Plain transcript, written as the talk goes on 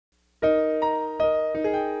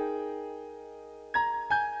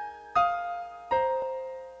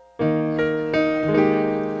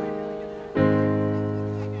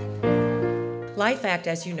LifeAct,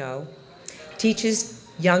 as you know, teaches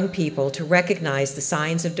young people to recognize the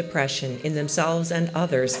signs of depression in themselves and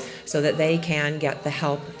others so that they can get the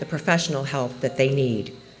help, the professional help that they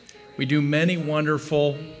need. We do many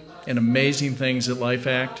wonderful and amazing things at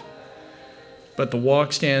LifeAct, but the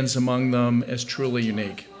walk stands among them as truly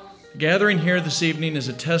unique. The gathering here this evening is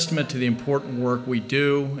a testament to the important work we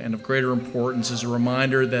do, and of greater importance is a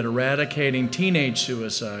reminder that eradicating teenage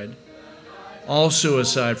suicide, all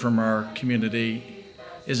suicide from our community,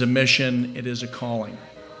 is a mission, it is a calling.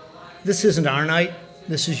 This isn't our night,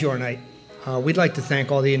 this is your night. We'd like to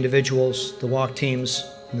thank all the individuals, the walk teams,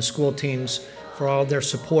 and the school teams for all of their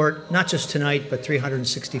support, not just tonight, but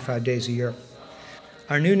 365 days a year.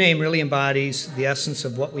 Our new name really embodies the essence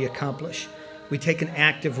of what we accomplish. We take an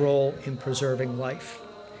active role in preserving life.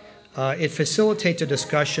 It facilitates a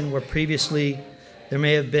discussion where previously there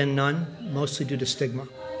may have been none, mostly due to stigma.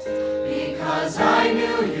 Because I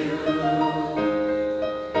knew you,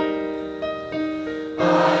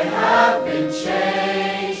 I have been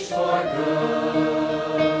changed for good.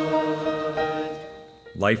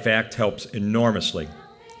 LifeAct helps enormously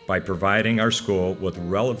by providing our school with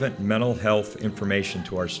relevant mental health information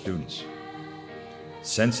to our students.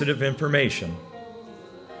 Sensitive information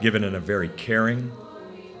given in a very caring,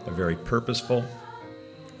 a very purposeful,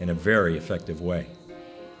 and a very effective way.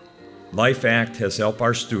 LifeAct has helped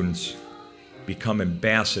our students become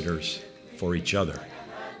ambassadors for each other.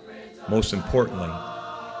 Most importantly,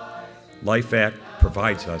 LifeAct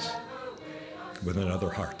provides us with another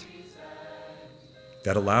heart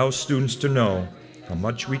that allows students to know how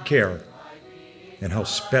much we care and how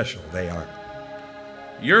special they are.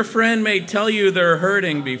 Your friend may tell you they're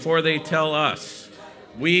hurting before they tell us.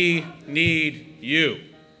 We need you.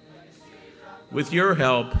 With your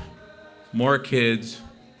help, more kids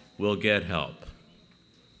will get help.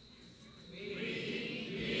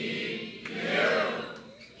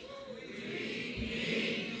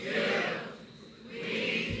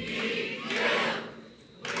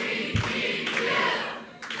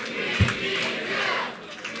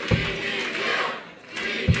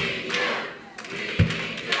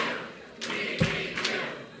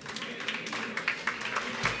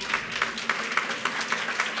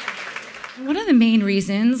 One of the main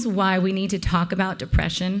reasons why we need to talk about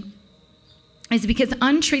depression is because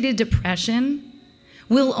untreated depression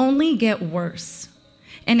will only get worse,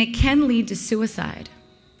 and it can lead to suicide.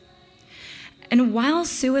 And while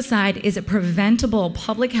suicide is a preventable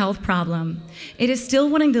public health problem, it is still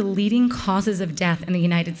one of the leading causes of death in the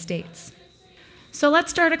United States. So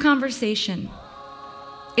let's start a conversation.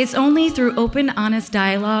 It's only through open, honest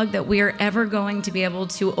dialogue that we are ever going to be able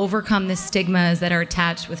to overcome the stigmas that are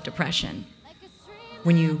attached with depression.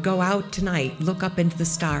 When you go out tonight, look up into the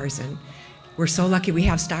stars, and we're so lucky we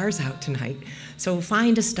have stars out tonight. So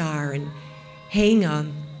find a star and hang a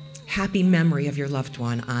happy memory of your loved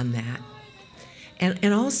one on that.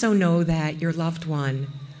 And also know that your loved one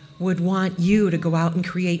would want you to go out and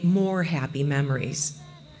create more happy memories.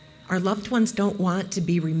 Our loved ones don't want to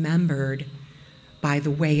be remembered by the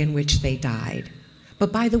way in which they died,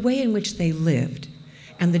 but by the way in which they lived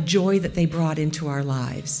and the joy that they brought into our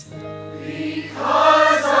lives.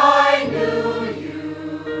 Because I knew you,